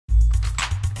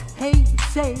Hey,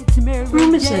 say it's Merrie.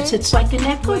 Room is this? It's like an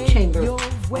echo chamber.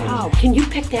 Wow, can you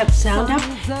pick that sound up?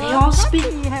 They all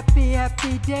speak. Happy,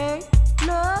 happy day.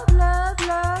 Love, love,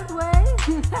 love, way.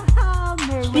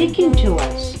 Speaking to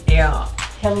us. Yeah.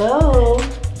 Hello.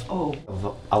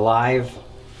 Oh. A live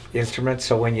instrument,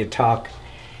 so when you talk,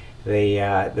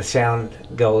 the sound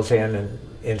goes in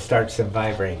and starts them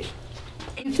vibrating.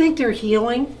 Do you think they're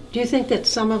healing? Do you think that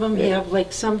some of them have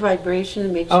like some vibration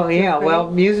that makes you feel Yeah, great? well,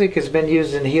 music has been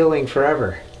used in healing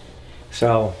forever.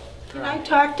 So. Can I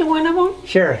talk to one of them?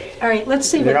 Sure. All right, let's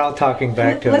see. They're all talking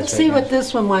back to us. Let's see what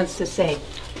this one wants to say.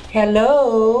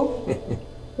 Hello.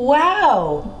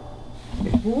 Wow.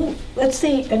 Ooh, let's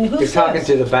see. And who's You're talking this?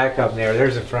 to the back up there.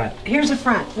 There's the front. Here's the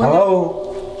front.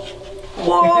 Hello.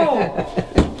 Whoa.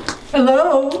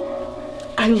 Hello.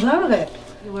 I love it.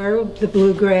 We're the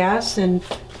bluegrass, and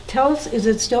tell us, is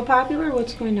it still popular?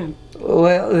 What's going on?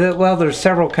 Well, there's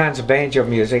several kinds of banjo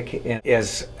music. It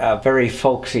is a very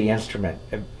folksy instrument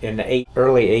in the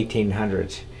early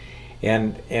 1800s.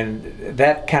 And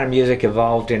that kind of music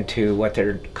evolved into what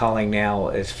they're calling now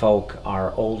as folk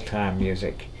or old-time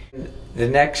music. The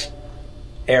next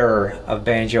era of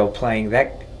banjo playing,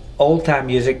 that old-time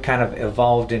music kind of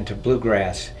evolved into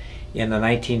bluegrass in the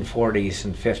 1940s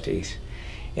and 50s.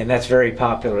 And that's very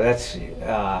popular. That's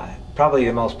probably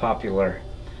the most popular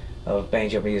of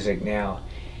banjo music now.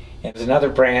 And there's another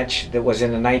branch that was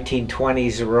in the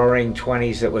 1920s, the roaring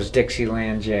 20s, that was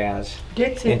Dixieland jazz.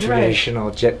 Dixie, and traditional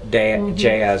right.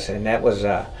 jazz, and that was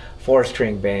a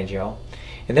four-string banjo.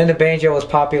 And then the banjo was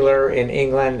popular in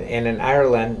England and in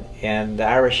Ireland, and the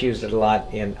Irish used it a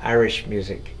lot in Irish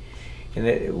music.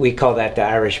 And we call that the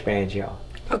Irish banjo.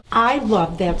 I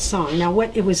love that song. Now,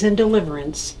 it was in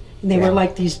Deliverance. And they were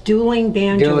like these dueling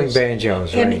banjos. Dueling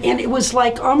banjos, right. And it was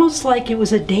like, almost like it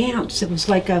was a dance. It was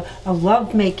like a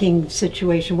love-making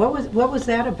situation. What was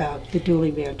that about, the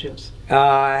dueling banjos?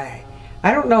 I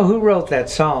don't know who wrote that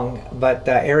song, but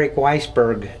Eric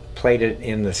Weisberg played it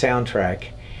in the soundtrack.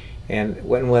 And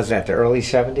when was that, the early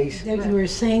 70s? They were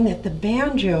saying that the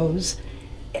banjos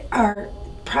are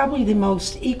probably the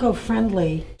most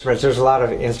eco-friendly. There's a lot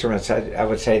of instruments, I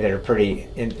would say, that are pretty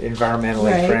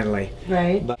environmentally friendly.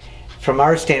 Right. But from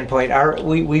our standpoint,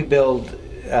 we build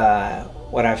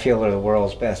what I feel are the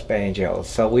world's best banjos.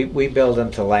 So we build them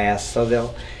to last. So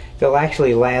they'll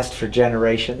actually last for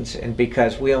generations, and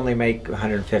because we only make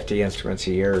 150 instruments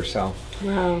a year or so.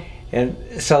 Wow. And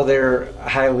so they're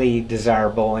highly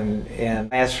desirable and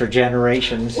last for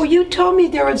generations. Well, you told me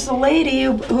there was a lady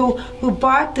who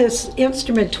bought this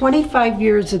instrument 25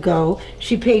 years ago.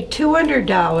 She paid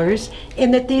 $200,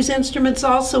 and that these instruments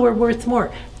also are worth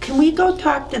more. Can we go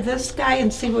talk to this guy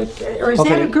and see what, or is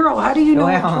that a girl? How do you know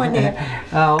which one they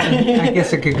are? I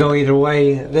guess it could go either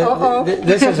way.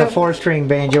 This is a four-string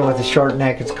banjo with a short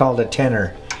neck. It's called a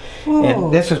tenor. Whoa.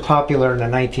 And this was popular in the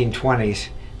 1920s.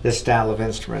 This style of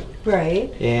instrument.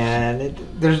 Right. And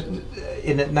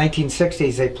in the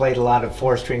 1960s they played a lot of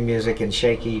four-string music in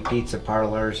shaky pizza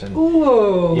parlors and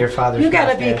Ooh. your father's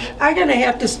mustache. I'm gonna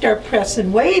have to start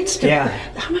pressing weights to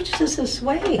how much does this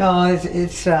weigh? Oh,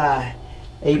 it's 8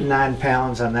 9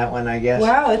 pounds on that one, I guess.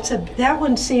 Wow, that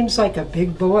one seems like a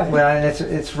big boy. Well, and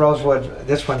it's rosewood.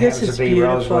 This one happens to be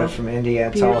rosewood from India.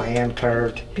 It's all hand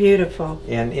carved. Beautiful.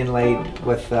 And inlaid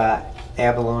with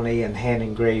abalone and hand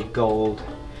engraved gold.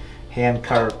 Hand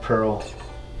carved pearl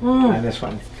on this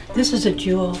one. This is a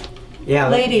jewel. Yeah.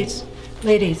 Ladies,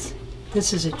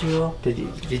 this is a jewel. Did you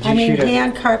I mean, shoot it?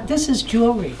 hand carved. This is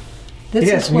jewelry. This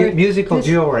is musical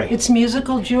jewelry. It's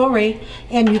musical jewelry,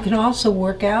 and you can also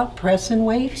work out pressing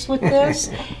weights with this.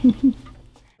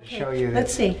 Show you.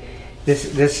 Let's see.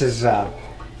 This is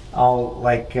all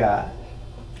like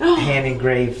hand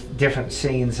engraved different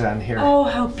scenes on here. Oh,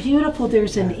 how beautiful!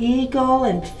 There's an eagle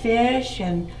and fish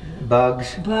and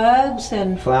bugs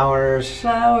and flowers,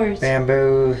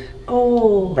 bamboo,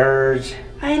 birds.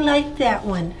 I like that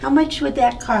one. How much would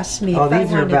that cost me? Oh,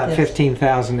 these are about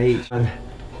 15,000 each,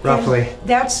 roughly.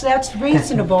 That's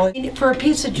reasonable for a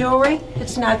piece of jewelry.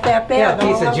 It's not that bad. Yeah,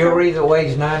 a piece of jewelry that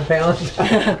weighs 9 pounds.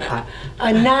 A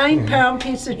 9-pound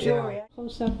piece of jewelry. Yeah.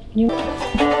 Close up.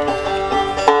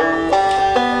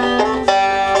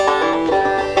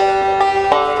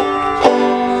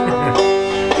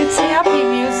 It's happy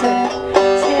music.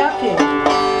 It's happy.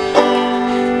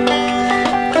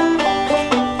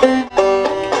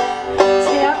 It's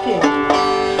happy.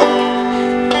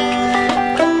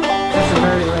 That's a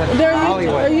Merrie Lynn.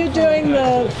 Hollywood. Are you doing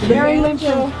the Merrie Lynn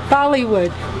from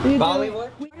Bollywood. Bollywood?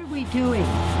 What are we doing?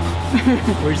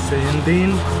 We're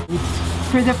sanding.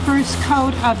 For the first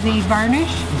coat of the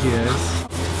varnish? Yes.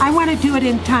 I want to do it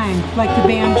in time, like the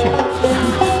banjo.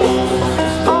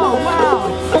 Oh,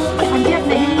 wow.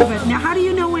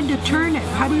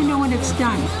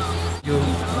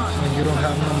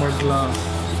 gloss.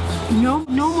 No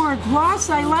more gloss.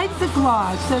 I like the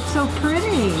gloss. That's so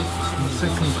pretty.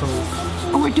 Second coat.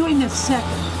 Oh, we're doing the second.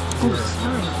 Oh,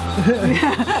 sorry.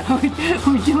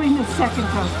 We're doing the second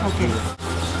coat. Okay.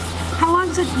 How long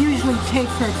does it usually take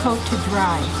for a coat to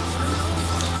dry?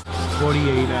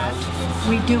 48 hours.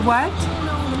 We do what?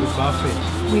 We buff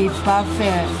it. We buff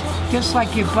it. Just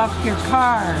like you buff your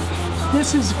car.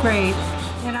 This is great.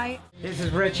 And This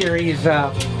is Richard. He's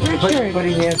Richard.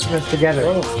 putting the instruments together.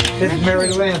 This is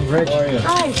Merrie Lynn. Richard.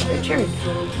 Hi, Richard.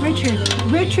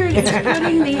 Richard is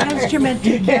putting the instrument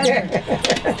together.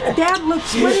 That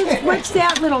looks, what's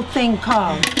that little thing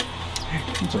called?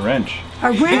 It's a wrench.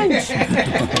 A wrench.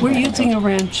 We're using a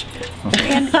wrench.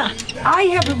 And I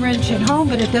have a wrench at home,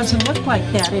 but it doesn't look like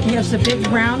that. It has a big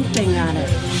round thing on it.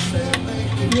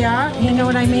 Yeah, you know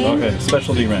what I mean? Okay,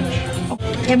 specialty wrench.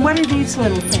 And what are these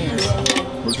little things?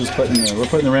 We're just putting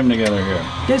the rim together here.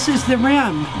 This is the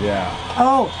rim. Yeah.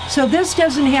 Oh, so this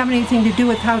doesn't have anything to do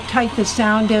with how tight the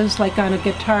sound is, like on a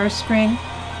guitar string?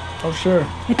 Oh sure.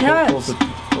 It does.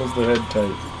 Pulls the head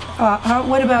tight.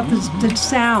 What about the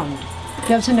sound?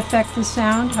 Doesn't affect the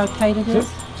sound, how tight it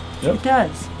is? Yep. It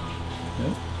does.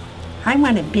 Yep. I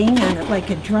want to bang on it like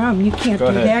a drum. You can't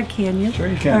Go do ahead. that, can you? Sure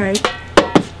you can. All right.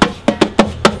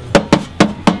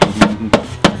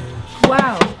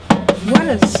 Wow, what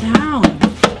a sound.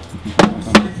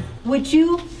 Would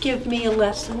you give me a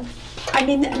lesson? I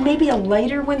mean, maybe a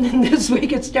lighter one than this. We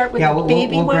could start with Yeah, a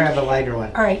baby we'll one. grab a lighter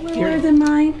one. All right, littler than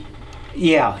mine?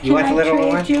 Yeah, you Can want the I little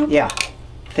trade one? you? Yeah.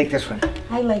 Take this one.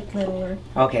 I like littler.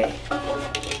 Okay.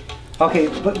 Okay,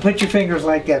 put your fingers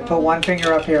like that. Put one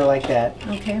finger up here like that.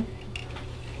 Okay.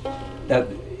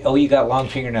 Oh, you got long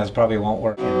fingernails. Probably won't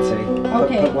work. See?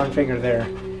 Okay. Put one finger there.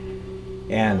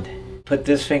 And put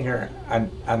this finger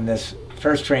on this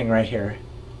first string right here.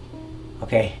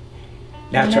 Okay.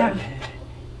 Now And try. that-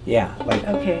 Yeah, like.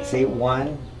 Okay. See,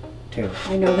 1, 2.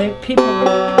 I know that people.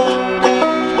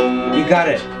 You got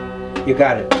it. You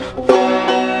got it.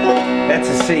 That's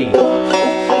a C.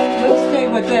 Let's stay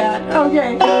with that.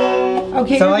 Okay.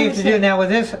 Okay. So all you're you have to gonna do now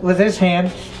with this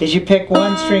hand is you pick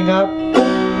one string up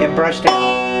and brush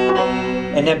down,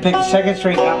 and then pick the second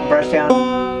string up and brush down,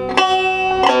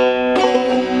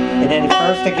 and then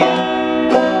first again.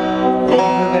 Then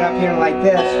you move it up here like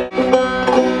this.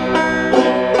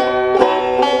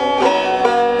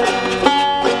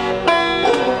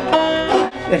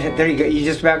 There you go. You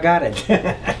just about got it.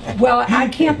 Well, I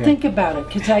can't think about it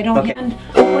because I don't Okay.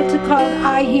 what's it called?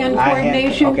 Eye-hand Eye-hand,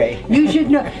 coordination. okay. You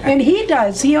should know. And he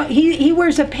does. He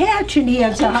wears a patch and he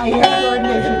has a eye-hand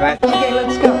coordination. Right. Okay,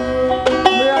 let's go.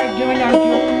 We are doing our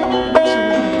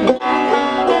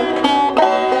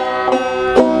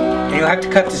And you'll have to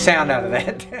cut the sound out of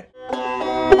that.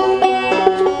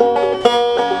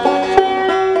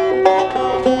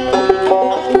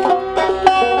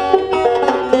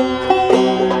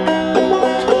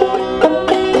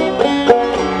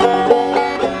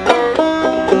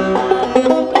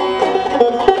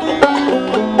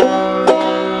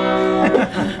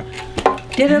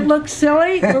 Did it look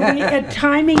silly? Were we at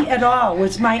timing at all?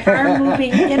 Was my arm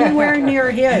moving anywhere near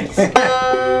his?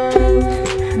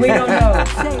 We don't know.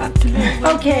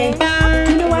 Okay,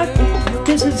 you know what?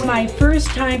 This is my first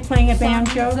time playing a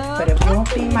banjo, but it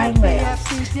won't be my last.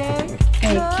 Thank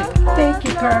you. Thank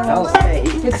you, Carlos. Okay.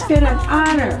 It's been an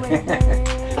honor.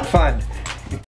 Fun.